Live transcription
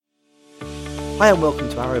Hi and welcome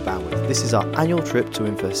to Arrow Bandwidth. This is our annual trip to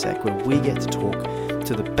InfoSec where we get to talk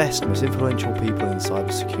to the best, most influential people in the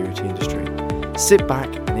cybersecurity industry. Sit back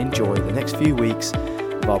and enjoy the next few weeks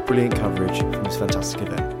of our brilliant coverage from this fantastic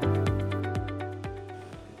event.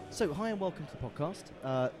 So, hi and welcome to the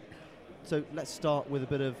podcast. So let's start with a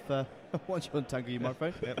bit of, once you untangle your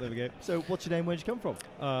microphone. Yep, there we go. So what's your name, where'd you come from?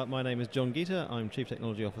 My name is John Geeta. I'm Chief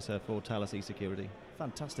Technology Officer for Thales eSecurity.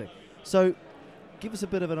 Fantastic. So give us a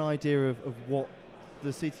bit of an idea of what the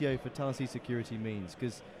CTO for Thales eSecurity means,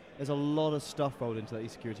 because there's a lot of stuff rolled into that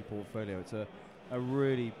eSecurity portfolio. It's a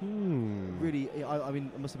really, I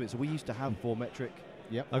mean, I must admit, so we used to have Vormetric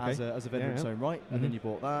as a vendor in its own right, and then you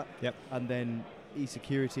bought that, and then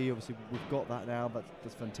eSecurity, obviously we've got that now,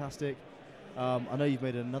 that's fantastic. I know you've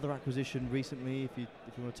made another acquisition recently, if you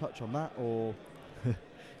want to touch on that, or...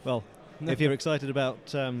 Well, if you're excited about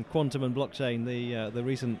quantum and blockchain, the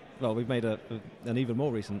recent, well, we've made an even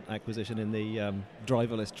more recent acquisition in the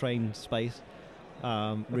driverless train space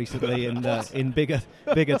recently in bigger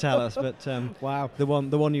Thales. But wow, the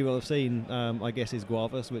one you will have seen, I guess, is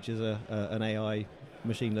Guavus, which is an AI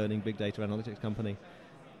machine learning big data analytics company.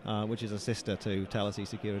 Which is a sister to Thales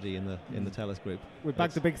eSecurity in the Thales group. We're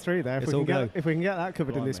back to big three there. If we can get that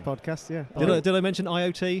covered in this podcast, yeah. Did I mention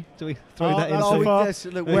IoT? Do we throw that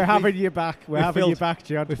in? We're having you back. We're having you back,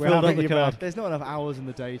 John. We're having you back. There's not enough hours in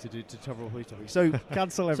the day to cover all these topics. So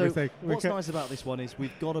cancel everything. So what's nice about this one is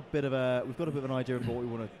we've got a bit of an idea of what we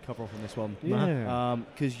want to cover off on this one. Yeah.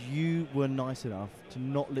 Because you were nice enough to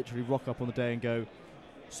not literally rock up on the day and go,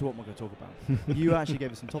 so what am I going to talk about? You actually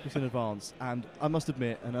gave us some topics in advance, and I must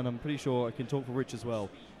admit, and I'm pretty sure I can talk for Rich as well,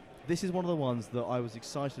 this is one of the ones that I was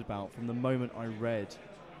excited about from the moment I read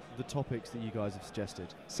the topics that you guys have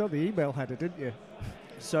suggested. So the email header, didn't you?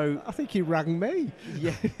 So I think you rang me.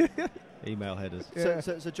 Yeah. Email headers.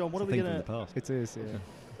 So John, what are we going to... It is,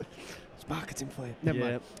 yeah. It's marketing for you. Never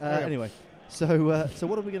mind. Anyway, so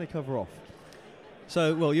what are we going to cover off?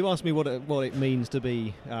 So, well, you asked me what it means to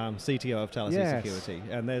be CTO of Thales eSecurity,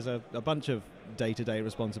 and there's a bunch of day-to-day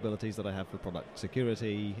responsibilities that I have for product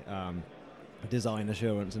security, design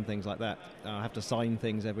assurance, and things like that. I have to sign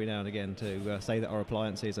things every now and again to say that our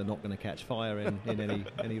appliances are not going to catch fire in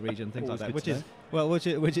any region, things like that,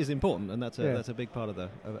 which is important, and that's a big part of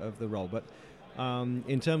the role. But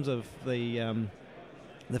in terms of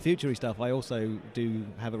the future-y stuff, I also do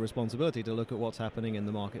have a responsibility to look at what's happening in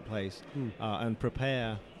the marketplace and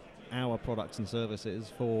prepare our products and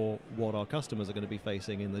services for what our customers are going to be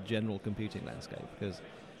facing in the general computing landscape. Because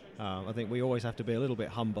I think we always have to be a little bit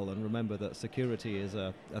humble and remember that security is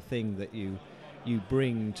a thing that you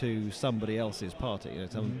bring to somebody else's party. You know,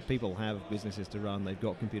 some people have businesses to run, they've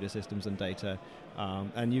got computer systems and data,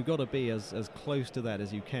 and you've got to be as close to that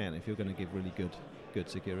as you can if you're going to give really good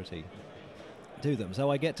security to them. So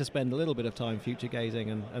I get to spend a little bit of time future gazing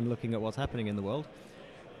and looking at what's happening in the world.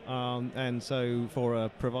 And so for a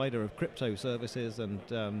provider of crypto services and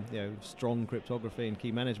strong cryptography and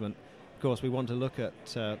key management, of course we want to look at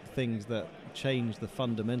things that change the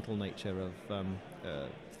fundamental nature of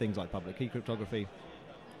things like public key cryptography.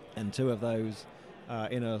 And two of those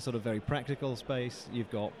in a sort of very practical space, you've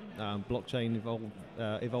got blockchain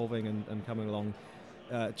evolving and coming along,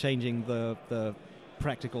 changing the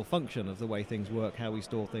practical function of the way things work, how we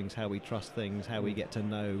store things, how we trust things, how we get to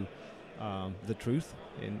know the truth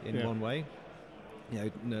in one way.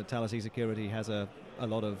 You know, Thales eSecurity has a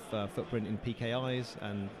lot of footprint in PKIs,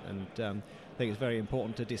 and I think it's very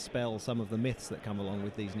important to dispel some of the myths that come along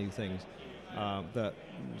with these new things. That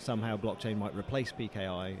somehow blockchain might replace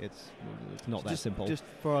PKI. It's not that simple. Just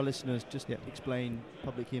for our listeners, explain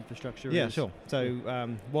public key infrastructure. Yeah, sure. So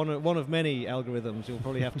one of many algorithms you'll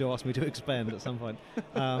probably have to ask me to expand at some point.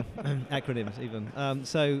 Acronyms even.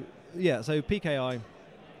 So PKI,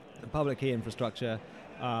 public key infrastructure,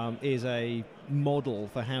 is a model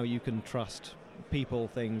for how you can trust people,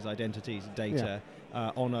 things, identities, data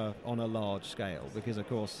on a large scale. Because of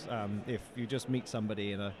course, if you just meet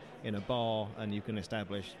somebody in a bar and you can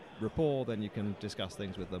establish rapport, then you can discuss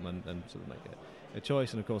things with them and sort of make a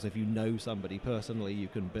choice. And of course, if you know somebody personally, you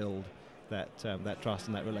can build that trust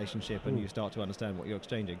and that relationship, and you start to understand what you're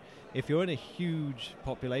exchanging. If you're in a huge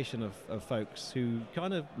population of folks who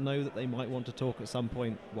kind of know that they might want to talk at some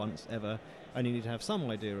point, once, ever, and you need to have some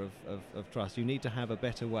idea of trust, you need to have a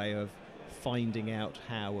better way of finding out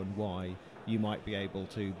how and why you might be able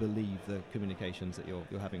to believe the communications that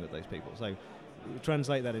you're having with those people. So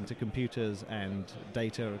translate that into computers and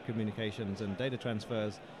data communications and data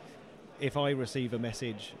transfers. If I receive a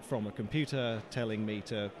message from a computer telling me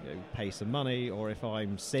to pay some money, or if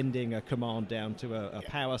I'm sending a command down to a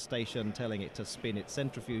power station telling it to spin its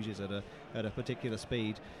centrifuges at a particular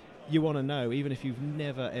speed, you want to know, even if you've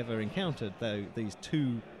never ever encountered these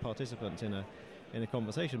two participants in a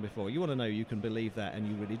conversation before, you want to know you can believe that, and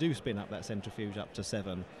you really do spin up that centrifuge up to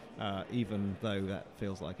 7, even though that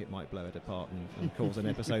feels like it might blow it apart and cause an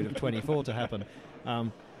episode of 24 to happen.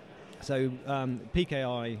 So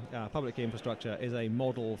PKI, Public Key Infrastructure, is a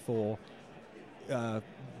model for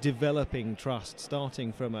developing trust,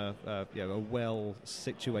 starting from a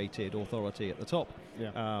well-situated authority at the top,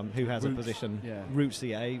 who has a position, root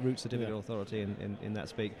CA, root certificate authority in that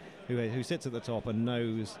speak, who sits at the top and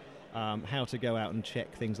knows how to go out and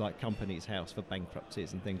check things like Companies House for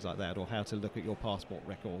bankruptcies and things like that, or how to look at your passport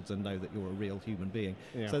records and know that you're a real human being.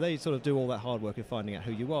 So they sort of do all that hard work of finding out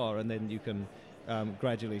who you are, and then you can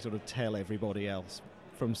gradually sort of tell everybody else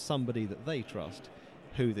from somebody that they trust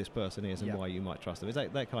who this person is and why you might trust them.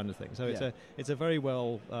 It's that kind of thing. So it's a very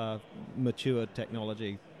well matured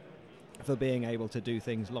technology for being able to do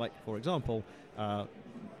things like, for example,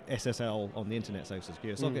 SSL on the internet, so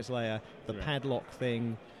secure sockets layer, the padlock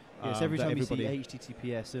thing. Yes, every time you see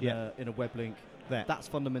HTTPS in a web link, that's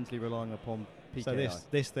fundamentally relying upon PKI. So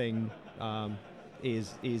this thing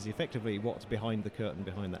is effectively what's behind the curtain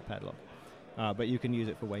behind that padlock. But you can use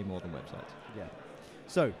it for way more than websites. Yeah.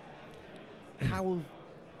 So, how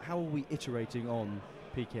are we iterating on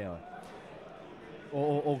PKI,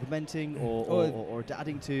 or augmenting, or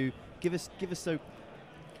adding to? Give us so.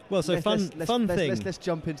 Well, so let's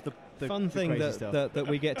jump into the fun thing that that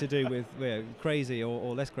we get to do with crazy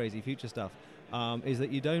or less crazy future stuff is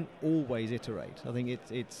that you don't always iterate. I think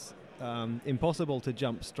it's impossible to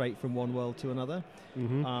jump straight from one world to another,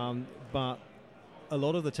 but a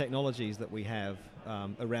lot of the technologies that we have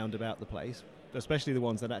around about the place, especially the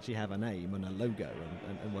ones that actually have a name and a logo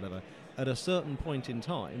and whatever, at a certain point in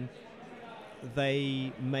time,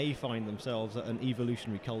 they may find themselves at an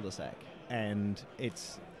evolutionary cul-de-sac, and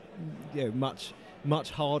it's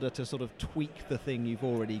much harder to sort of tweak the thing you've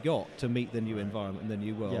already got to meet the new environment and the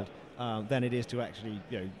new world than it is to actually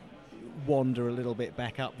wander a little bit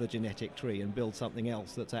back up the genetic tree and build something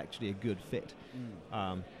else that's actually a good fit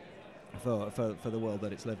for the world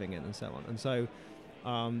that it's living in, and so on. And so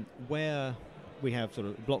where we have sort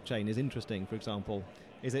of blockchain is interesting, for example,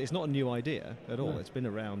 is that it's not a new idea at all. It's been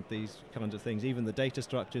around, these kinds of things, even the data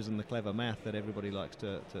structures and the clever math that everybody likes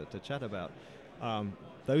to chat about.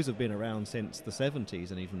 Those have been around since the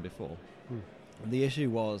 70s and even before. And the issue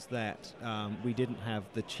was that we didn't have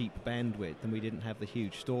the cheap bandwidth, and we didn't have the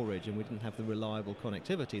huge storage, and we didn't have the reliable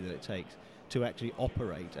connectivity that it takes to actually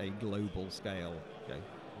operate a global scale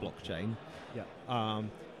blockchain.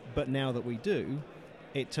 But now that we do,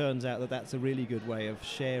 it turns out that that's a really good way of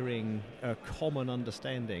sharing a common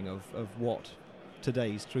understanding of what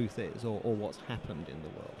today's truth is, or what's happened in the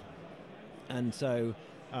world. And so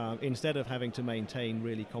instead of having to maintain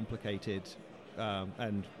really complicated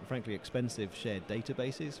and frankly expensive shared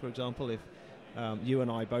databases, for example, if you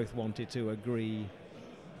and I both wanted to agree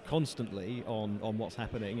constantly on what's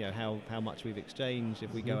happening, how much we've exchanged,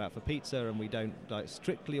 if we go out for pizza and we don't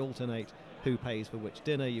strictly alternate who pays for which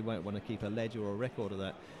dinner, you won't want to keep a ledger or a record of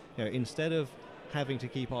that. Instead of having to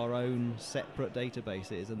keep our own separate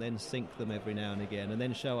databases and then sync them every now and again, and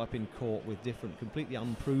then show up in court with different, completely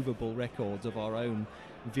unprovable records of our own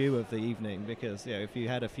view of the evening, because if you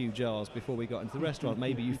had a few jars before we got into the restaurant,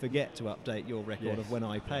 maybe you forget to update your record of when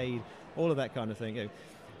I paid, all of that kind of thing.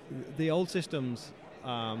 The old systems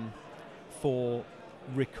for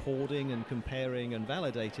recording and comparing and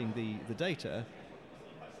validating the data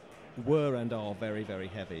were and are very, very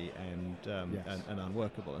heavy and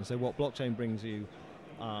unworkable. And so what blockchain brings you,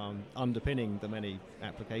 underpinning the many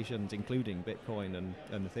applications, including Bitcoin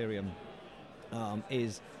and Ethereum,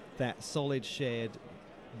 is that solid shared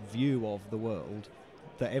view of the world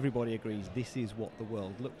that everybody agrees this is what the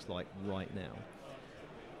world looks like right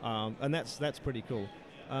now. And that's pretty cool.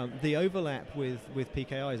 The overlap with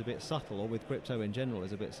PKI is a bit subtle, or with crypto in general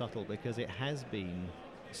is a bit subtle, because it has been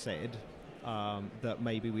said that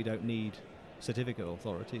maybe we don't need certificate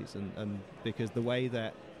authorities, and because the way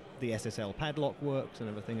that the SSL padlock works and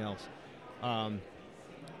everything else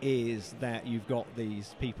is that you've got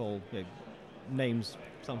these people, names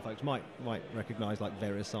some folks might recognize, like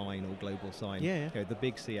VeriSign or GlobalSign, the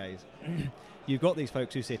big CAs. You've got these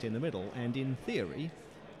folks who sit in the middle, and in theory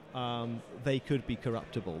they could be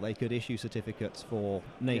corruptible. They could issue certificates for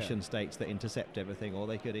nation states that intercept everything, or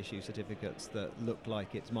they could issue certificates that look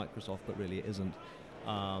like it's Microsoft but really it isn't.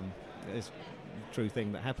 It's a true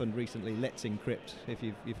thing that happened recently. Let's Encrypt, if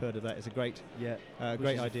you've heard of that, is a great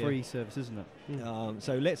great idea. Free service, isn't it?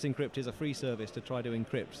 So Let's Encrypt is a free service to try to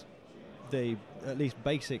encrypt at least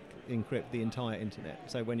basic encrypt the entire internet.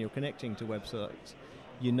 So when you're connecting to websites,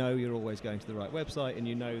 you know you're always going to the right website, and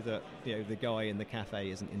you know that the guy in the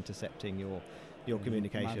cafe isn't intercepting your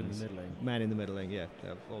communications. Man in the middling, yeah,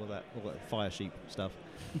 all that fire sheep stuff.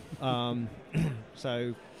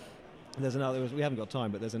 So there's another. We haven't got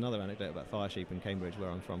time, but there's another anecdote about fire sheep in Cambridge, where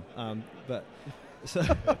I'm from.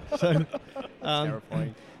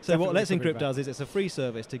 Terrifying. So what Let's Encrypt does is it's a free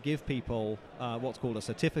service to give people what's called a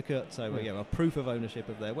certificate, so a proof of ownership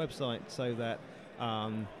of their website, so that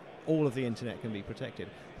all of the internet can be protected.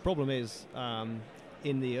 The problem is,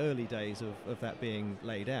 in the early days of that being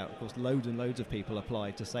laid out, of course, loads and loads of people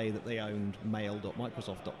applied to say that they owned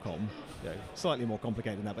mail.microsoft.com. Slightly more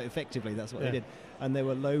complicated than that, but effectively that's what they did. And there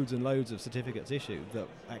were loads and loads of certificates issued that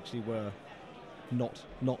actually were not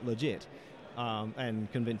legit,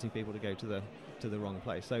 and convincing people to go to the wrong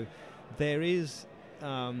place. So there is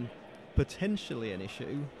potentially an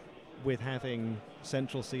issue with having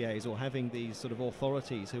central CAs or having these sort of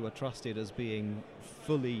authorities who are trusted as being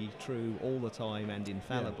fully true all the time and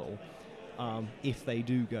infallible, if they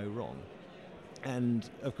do go wrong. And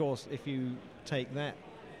of course, if you take that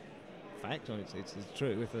fact, it's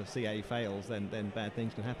true, if a CA fails, then bad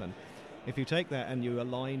things can happen. If you take that and you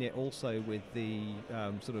align it also with the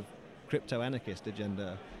sort of crypto-anarchist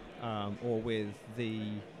agenda, or with the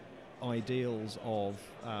ideals of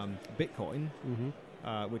Bitcoin,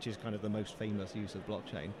 which is kind of the most famous use of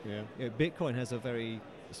blockchain. Bitcoin has a very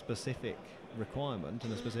specific requirement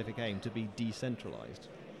and a specific aim to be decentralized,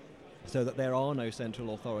 so that there are no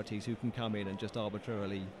central authorities who can come in and just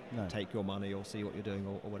arbitrarily take your money or see what you're doing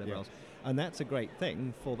or whatever else. And that's a great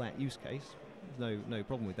thing for that use case. No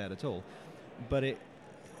problem with that at all. But it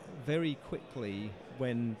very quickly,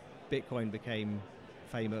 when Bitcoin became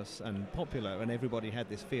famous and popular, and everybody had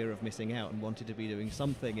this fear of missing out and wanted to be doing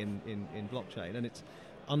something in blockchain, and it's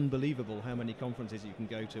unbelievable how many conferences you can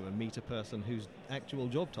go to and meet a person whose actual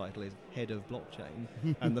job title is head of blockchain,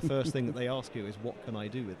 and the first thing that they ask you is, what can I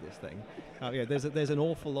do with this thing? There's an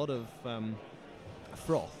awful lot of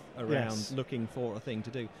froth around looking for a thing to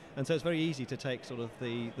do, and so it's very easy to take sort of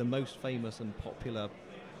the most famous and popular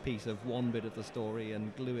piece of one bit of the story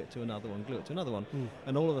and glue it to another one,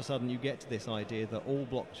 and all of a sudden you get to this idea that all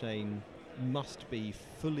blockchain must be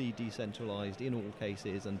fully decentralized in all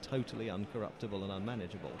cases and totally uncorruptible and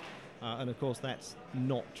unmanageable. And of course that's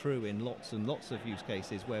not true in lots and lots of use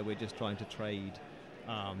cases where we're just trying to trade.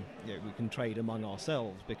 We can trade among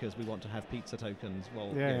ourselves because we want to have pizza tokens.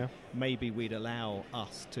 Maybe we'd allow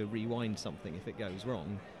us to rewind something if it goes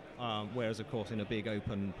wrong. Whereas, of course, in a big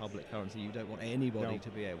open public currency, you don't want anybody to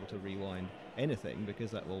be able to rewind anything,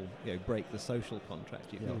 because that will break the social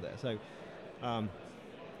contract you've got there. So,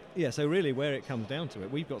 so really where it comes down to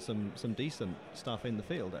it, we've got some decent stuff in the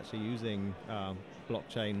field actually using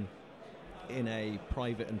blockchain in a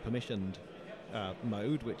private and permissioned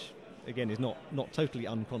mode, which again is not totally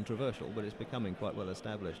uncontroversial, but it's becoming quite well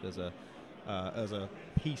established as a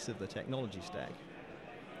piece of the technology stack,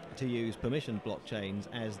 to use permissioned blockchains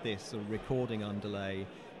as this sort of recording underlay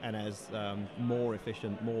and as more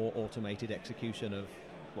efficient, more automated execution of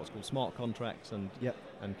what's called smart contracts and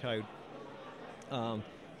code,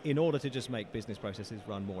 in order to just make business processes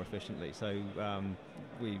run more efficiently. So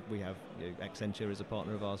we have Accenture is a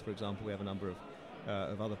partner of ours, for example. We have a number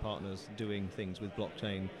of other partners doing things with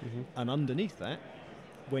blockchain, and underneath that,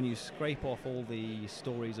 when you scrape off all the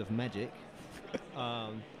stories of magic,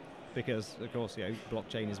 because of course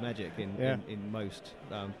blockchain is magic in most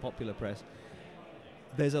popular press,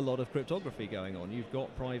 there's a lot of cryptography going on. You've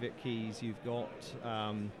got private keys, you've got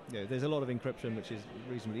there's a lot of encryption which is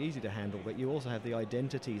reasonably easy to handle, but you also have the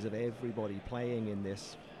identities of everybody playing in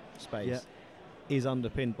this space is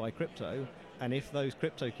underpinned by crypto, and if those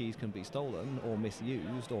crypto keys can be stolen or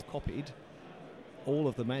misused or copied, all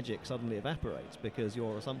of the magic suddenly evaporates because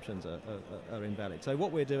your assumptions are invalid. So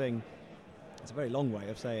what we're doing, it's a very long way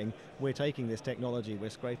of saying we're taking this technology,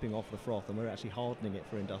 we're scraping off the froth, and we're actually hardening it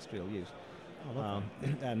for industrial use.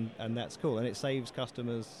 And that's cool, and it saves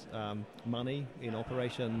customers money in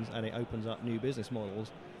operations, and it opens up new business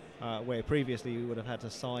models where previously you would have had to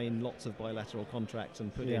sign lots of bilateral contracts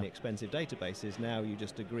and put in expensive databases. Now you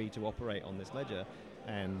just agree to operate on this ledger,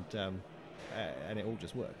 and it all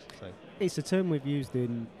just works. So it's a term we've used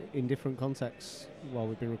in different contexts while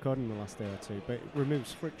we've been recording the last day or two, but it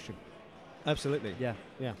removes friction. Absolutely. Yeah,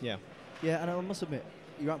 and I must admit,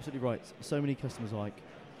 you're absolutely right. So many customers are like,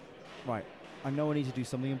 right, I know I need to do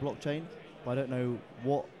something in blockchain, but I don't know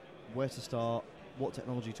where to start, what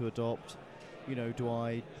technology to adopt. Do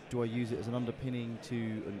I use it as an underpinning to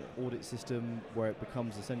an audit system where it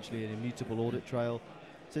becomes essentially an immutable audit trail?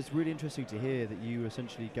 So it's really interesting to hear that you are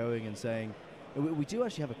essentially going and saying, we do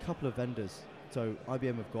actually have a couple of vendors So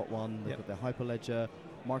IBM have got one. They've got their Hyperledger.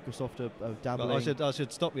 Microsoft are dabbling. Well, I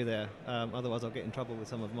should stop you there. Otherwise, I'll get in trouble with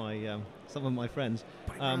some of my friends.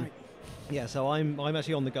 Yeah, so I'm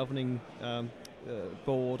actually on the governing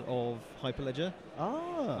board of Hyperledger,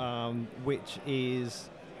 which is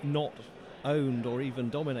not owned or even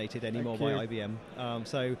dominated anymore by IBM.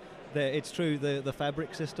 So it's true, the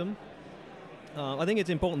Fabric system. I think it's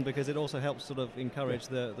important because it also helps sort of encourage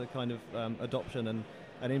the kind of adoption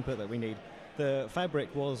and input that we need. The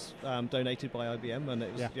Fabric was donated by IBM, and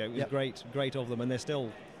it was, it was great of them, and there's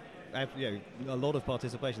still a lot of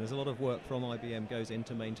participation. There's a lot of work from IBM goes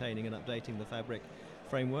into maintaining and updating the Fabric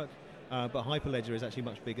framework. But Hyperledger is actually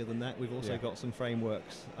much bigger than that. We've also got some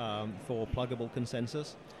frameworks for pluggable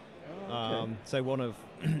consensus. So one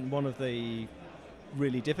of the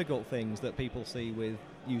really difficult things that people see with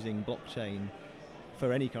using blockchain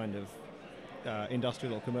for any kind of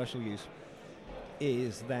industrial or commercial use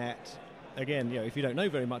is that, again, if you don't know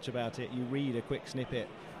very much about it, you read a quick snippet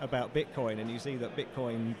about Bitcoin and you see that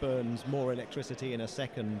Bitcoin burns more electricity in a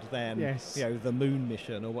second than the moon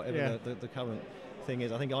mission or whatever the current thing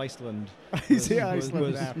is. I think Iceland is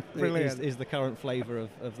the current flavour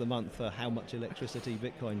of the month for how much electricity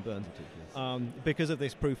Bitcoin burns, because of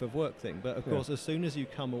this proof of work thing. But of course, as soon as you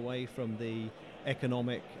come away from the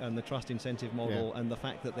economic and the trust incentive model and the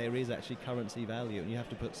fact that there is actually currency value and you have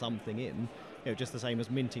to put something in, just the same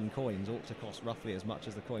as minting coins ought to cost roughly as much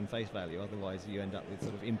as the coin face value, otherwise you end up with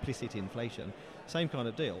sort of implicit inflation. Same kind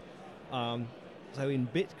of deal. So in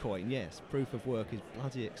Bitcoin, yes, proof of work is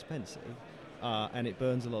bloody expensive, and it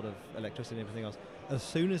burns a lot of electricity and everything else. As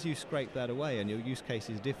soon as you scrape that away and your use case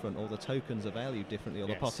is different, or the tokens are valued differently, or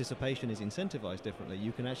the participation is incentivized differently,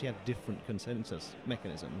 you can actually have different consensus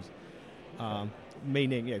mechanisms.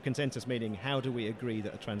 Meaning, consensus meaning how do we agree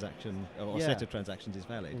that a transaction or a set of transactions is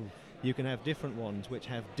valid? You can have different ones which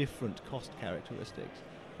have different cost characteristics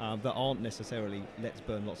that aren't necessarily let's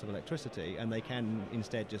burn lots of electricity, and they can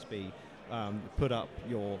instead just be put up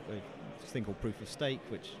your thing called proof of stake,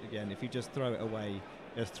 which again, if you just throw it away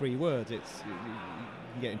as 3 words, you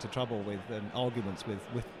can get into trouble with arguments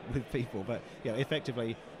with people. But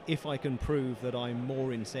effectively, if I can prove that I'm more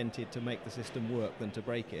incented to make the system work than to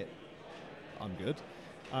break it, I'm good.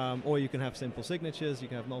 Or you can have simple signatures, you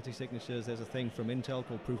can have multi-signatures. There's a thing from Intel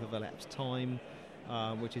called proof of elapsed time,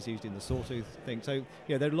 which is used in the sawtooth thing. So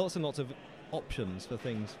there are lots and lots of options for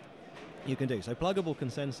things you can do. So pluggable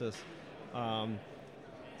consensus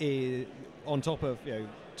is on top of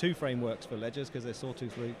 2 frameworks for ledgers, because there's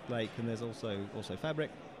Sawtooth Lake and there's also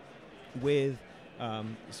Fabric with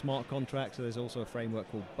smart contracts. So there's also a framework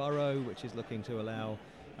called Burrow, which is looking to allow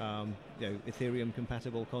Ethereum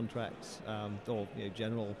compatible contracts or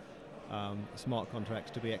general smart contracts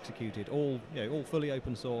to be executed, all fully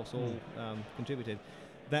open source, all contributed.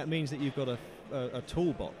 That means that you've got a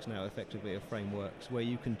toolbox now, effectively, of frameworks where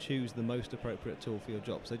you can choose the most appropriate tool for your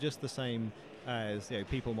job. So just the same as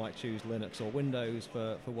people might choose Linux or Windows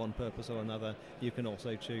for one purpose or another, you can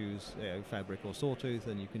also choose Fabric or Sawtooth,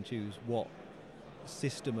 and you can choose what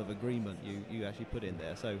system of agreement you actually put in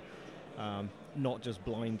there. So not just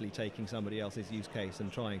blindly taking somebody else's use case and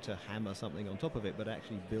trying to hammer something on top of it, but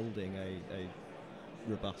actually building a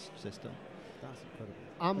robust system. That's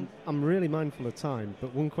incredible. I'm really mindful of time,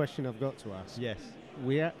 but one question I've got to ask. Yes.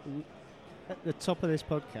 We at the top of this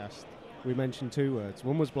podcast, we mentioned 2 words.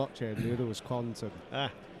 One was blockchain, the other was quantum.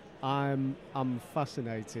 I'm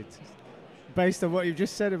fascinated. Based on what you've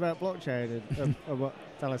just said about blockchain and what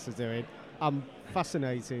Thales is doing, I'm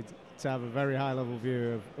fascinated to have a very high-level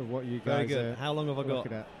view of what you guys are. How long have I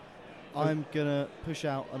got? At. I'm going to push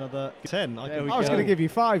out another 10. I was going to give you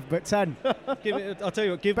 5, but 10. I'll tell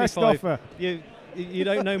you what, give Best me 5. Offer. You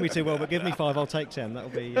don't know me too well, but give me 5, I'll take 10.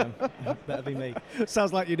 That'll be me.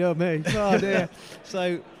 Sounds like you know me. Oh dear.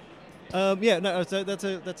 So, so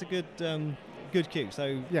that's a good cue.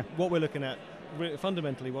 So what we're looking at,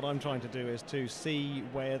 fundamentally, what I'm trying to do is to see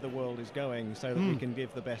where the world is going, so that we can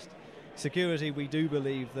give the best security. We do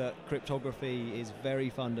believe that cryptography is very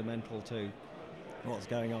fundamental to what's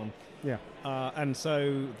going on. And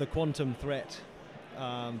so the quantum threat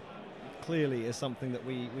clearly is something that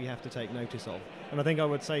we have to take notice of. And I think I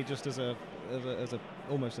would say, just as a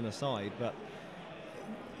almost an aside, but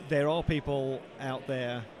there are people out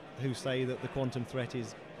there who say that the quantum threat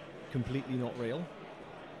is completely not real.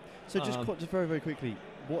 So just very, very quickly,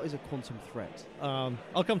 what is a quantum threat?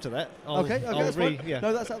 I'll come to that. Okay, that's fine.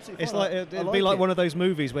 No, that's absolutely it's fine. It'd be like one of those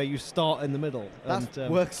movies where you start in the middle. That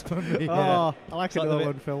works for me. I like it in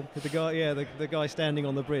one film. The guy, the guy standing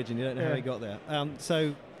on the bridge, and you don't know how he got there.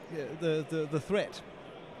 So the threat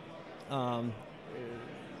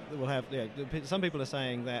will have. Some people are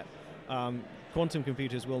saying that quantum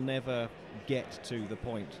computers will never get to the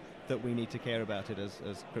point that we need to care about it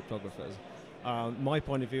as cryptographers. My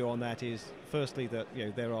point of view on that is, firstly, that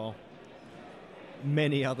there are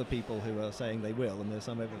many other people who are saying they will, and there's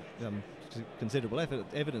some considerable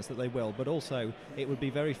evidence that they will, but also it would be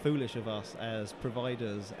very foolish of us as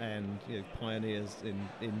providers and pioneers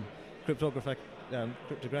in cryptographic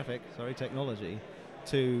technology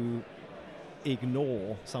to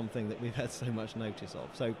ignore something that we've had so much notice of.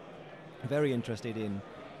 So very interested in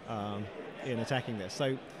attacking this.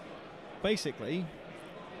 So basically,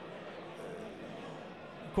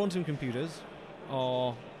 quantum computers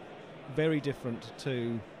are very different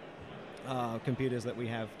to computers that we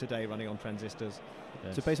have today running on transistors.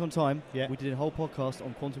 Yes. So based on time, we did a whole podcast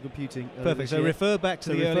on quantum computing. Perfect. So refer back to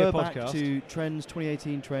the earlier podcast. Back to Trends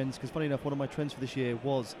 2018 Trends, because funny enough, one of my trends for this year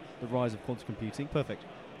was the rise of quantum computing. Perfect.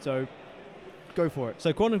 So go for it.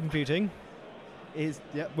 So quantum computing is,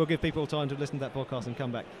 we'll give people time to listen to that podcast and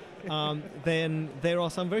come back. Then there are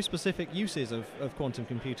some very specific uses of quantum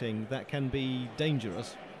computing that can be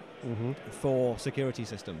dangerous for security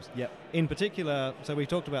systems. In particular, so we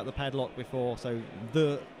talked about the padlock before, so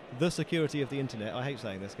the security of the internet, I hate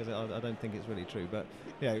saying this because I don't think it's really true, but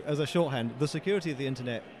as a shorthand, the security of the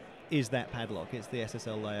internet is that padlock. It's the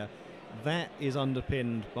SSL layer. That is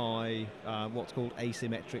underpinned by what's called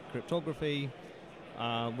asymmetric cryptography,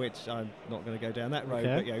 which I'm not going to go down that road,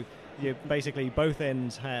 but you basically both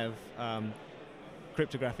ends have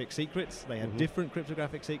cryptographic secrets. They have different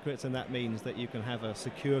cryptographic secrets, and that means that you can have a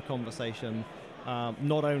secure conversation,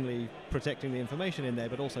 not only protecting the information in there,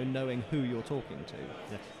 but also knowing who you're talking to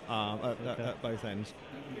at both ends.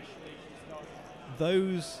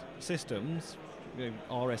 Those systems,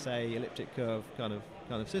 RSA, elliptic curve kind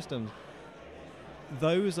of systems,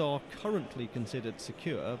 those are currently considered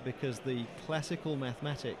secure because the classical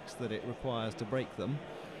mathematics that it requires to break them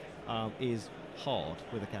is hard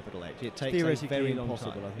with a capital H. It takes a very long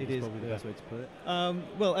time. I think it is probably the best way to put it.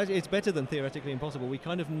 Well, it's better than theoretically impossible. We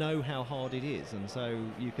kind of know how hard it is, and so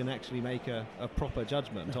you can actually make a proper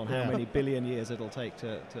judgment on how many billion years it'll take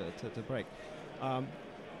to break.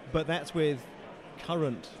 But that's with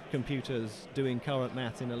current computers doing current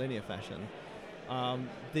maths in a linear fashion.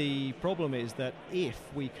 The problem is that if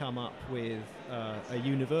we come up with a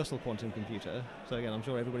universal quantum computer, so again, I'm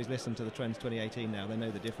sure everybody's listened to the Trends 2018 now, they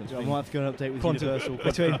know the difference. I might have to go and update with universal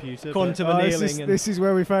quantum computer. Quantum annealing. This is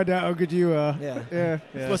where we find out how good you are. Yeah.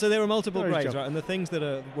 Well, so there are multiple grades, right? And the things that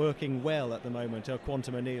are working well at the moment are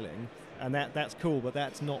quantum annealing, and that's cool, but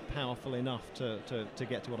that's not powerful enough to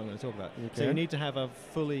get to what I'm going to talk about. So you need to have a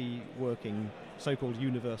fully working so-called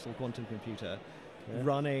universal quantum computer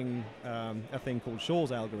running a thing called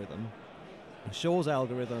Shor's algorithm. Shor's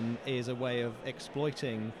algorithm is a way of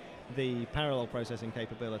exploiting the parallel processing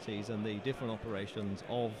capabilities and the different operations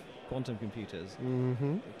of quantum computers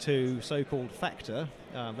to so-called factor,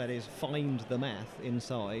 that is, find the math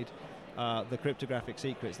inside the cryptographic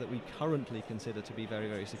secrets that we currently consider to be very,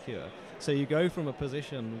 very secure. So you go from a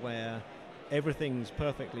position where everything's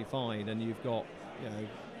perfectly fine and you've got,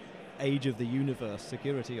 age of the universe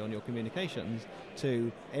security on your communications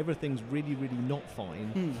to everything's really, really not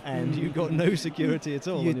fine and you've got no security at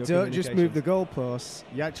all on your communications. You don't just move the goalposts,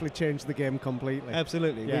 you actually change the game completely.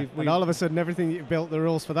 Absolutely. Yeah. And all of a sudden everything you built the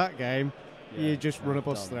rules for that game, you just run a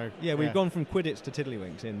bus through. Yeah, we've gone from Quidditch to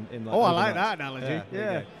Tiddlywinks in like I like that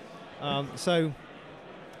analogy. So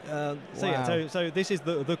this is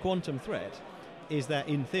the quantum threat, is that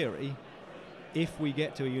in theory, if we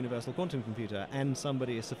get to a universal quantum computer and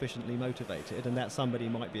somebody is sufficiently motivated, and that somebody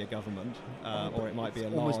might be a government or it might be a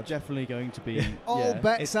large... Almost definitely going to be... all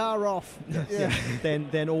bets are off.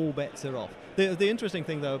 Then all bets are off. The interesting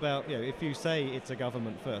thing, though, about, if you say it's a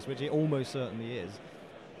government first, which it almost certainly is,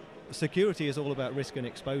 security is all about risk and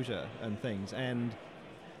exposure and things, and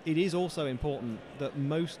it is also important that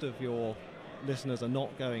most of your listeners are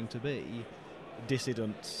not going to be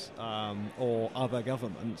dissidents or other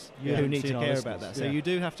governments who need to care about that. So you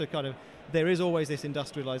do have to there is always this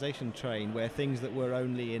industrialization train where things that were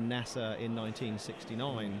only in NASA in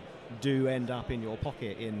 1969 do end up in your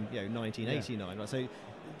pocket in 1989. Right? So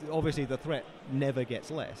obviously the threat never gets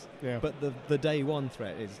less, but the day one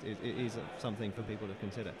threat is something for people to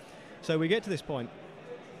consider. So we get to this point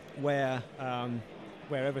where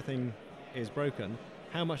everything is broken.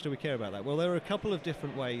 How much do we care about that? Well, there are a couple of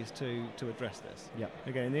different ways to address this.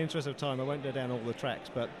 Again, in the interest of time, I won't go down all the tracks,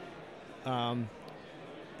 but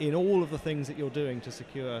in all of the things that you're doing to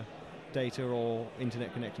secure data or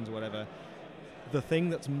internet connections or whatever, the thing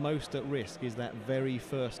that's most at risk is that very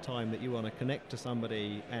first time that you want to connect to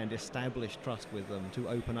somebody and establish trust with them to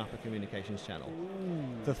open up a communications channel.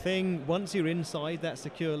 The thing, once you're inside that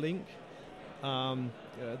secure link,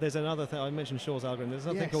 There's another thing, I mentioned Shor's algorithm, there's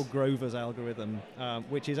something called Grover's algorithm,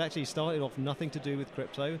 which is actually started off nothing to do with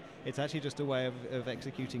crypto. It's actually just a way of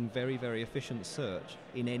executing very, very efficient search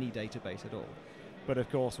in any database at all. But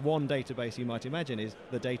of course, one database you might imagine is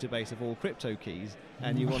the database of all crypto keys,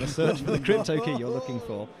 and you want to search for the crypto key you're looking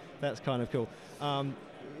for. That's kind of cool.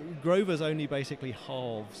 Grover's only basically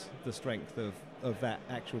halves the strength of that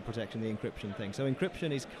actual protection, the encryption thing. So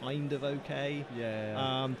encryption is kind of okay.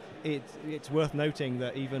 It's worth noting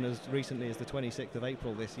that even as recently as the 26th of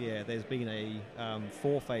April this year, there's been a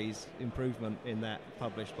 4-phase improvement in that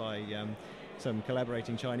published by some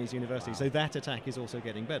collaborating Chinese universities. So that attack is also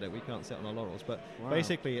getting better. We can't sit on our laurels. But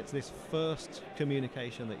basically it's this first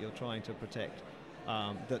communication that you're trying to protect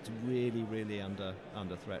that's really, really under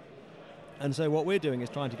threat. And so what we're doing is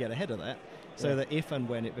trying to get ahead of that, so that if and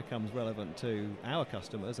when it becomes relevant to our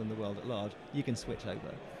customers and the world at large, you can switch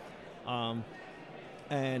over.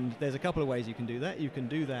 And there's a couple of ways you can do that. You can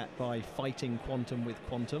do that by fighting quantum with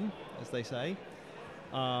quantum, as they say.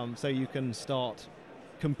 So you can start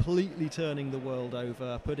completely turning the world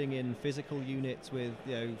over, putting in physical units with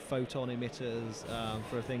photon emitters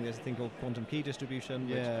for there's a thing called quantum key distribution,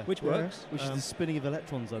 which works. Which is the spinning of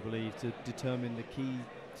electrons, I believe, to determine the key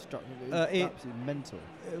structure. It's absolutely mental.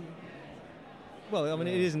 Well, I mean,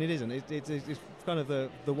 it is and it isn't. It's kind of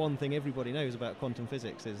the one thing everybody knows about quantum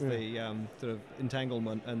physics is the sort of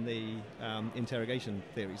entanglement and the interrogation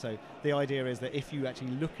theory. So the idea is that if you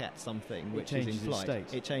actually look at something which is in flight,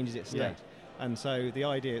 it changes its state. And so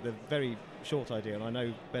the very short idea, and I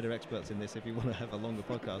know better experts in this if you want to have a longer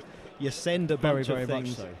podcast, you send a bunch of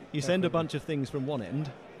things. You send a bunch of things from one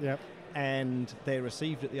end, and they're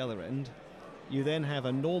received at the other end. You then have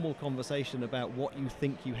a normal conversation about what you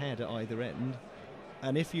think you had at either end,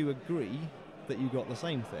 and if you agree that you got the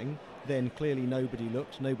same thing, then clearly nobody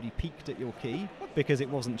looked, nobody peeked at your key because it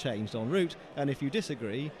wasn't changed en route. And if you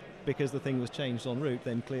disagree, because the thing was changed en route,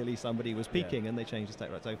 then clearly somebody was peeking and they changed the state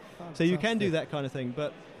right. So you can do that kind of thing,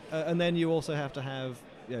 but and then you also have to have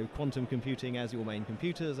quantum computing as your main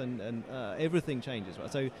computers, and everything changes,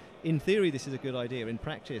 right? So in theory this is a good idea. In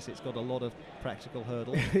practice it's got a lot of practical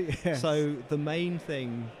hurdles. So the main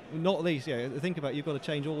thing, not least, think about, you've got to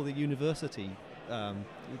change all the university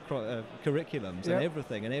curriculums and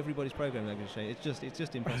everything, and everybody's programming language change. It's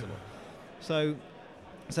just impossible. So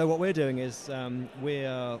what we're doing is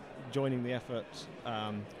we're joining the effort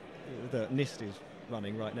that NIST is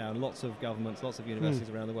running right now, and lots of governments, lots of universities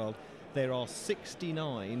around the world. There are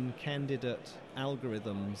 69 candidate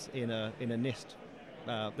algorithms in a NIST,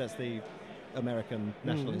 that's the American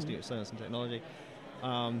National Institute of Science and Technology,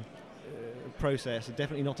 process.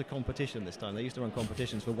 Definitely not a competition this time. They used to run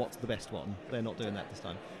competitions for what's the best one. They're not doing that this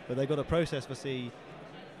time. But they've got a process for see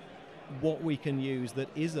what we can use that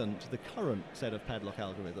isn't the current set of padlock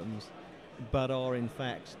algorithms, but are in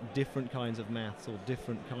fact different kinds of maths or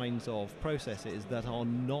different kinds of processes that are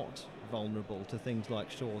not vulnerable to things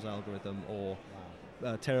like Shor's algorithm or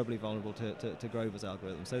terribly vulnerable to Grover's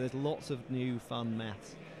algorithm. So there's lots of new fun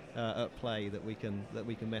maths at play that we can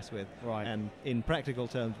mess with. Right. And in practical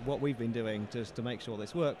terms, what we've been doing just to make sure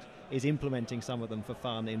this works is implementing some of them for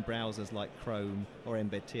fun in browsers like Chrome or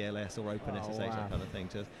Embed TLS or OpenSSH, that kind of thing,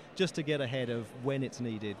 just to get ahead of when it's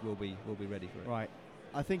needed. We'll be ready for it. Right.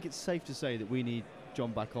 I think it's safe to say that we need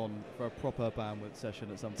John back on for a proper bandwidth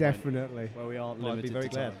session at some point. Definitely. Where we aren't I'd limited be very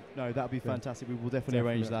to time. glad. No, that'd be fantastic. We will definitely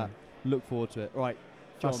arrange that. Look forward to it. Right.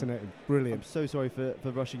 John, fascinating. Brilliant. I'm so sorry for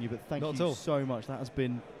rushing you, but thank Not you at all. so much. That has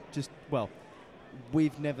been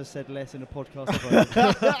we've never said less in a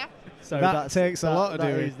podcast. So that takes a lot of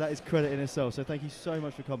doing. That is credit in itself. So thank you so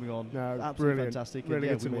much for coming on. No, absolutely brilliant. Fantastic. Really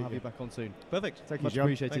and good to we will meet have you. you back on soon. Perfect. Thank Much you, John.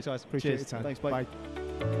 appreciated. Thanks, guys. Appreciate Cheers. your time. Thanks. Bye.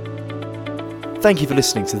 Thank you for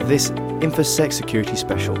listening to this InfoSec Security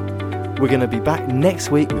Special. We're going to be back next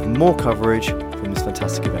week with more coverage from this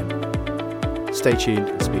fantastic event. Stay tuned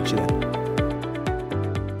and speak to you then.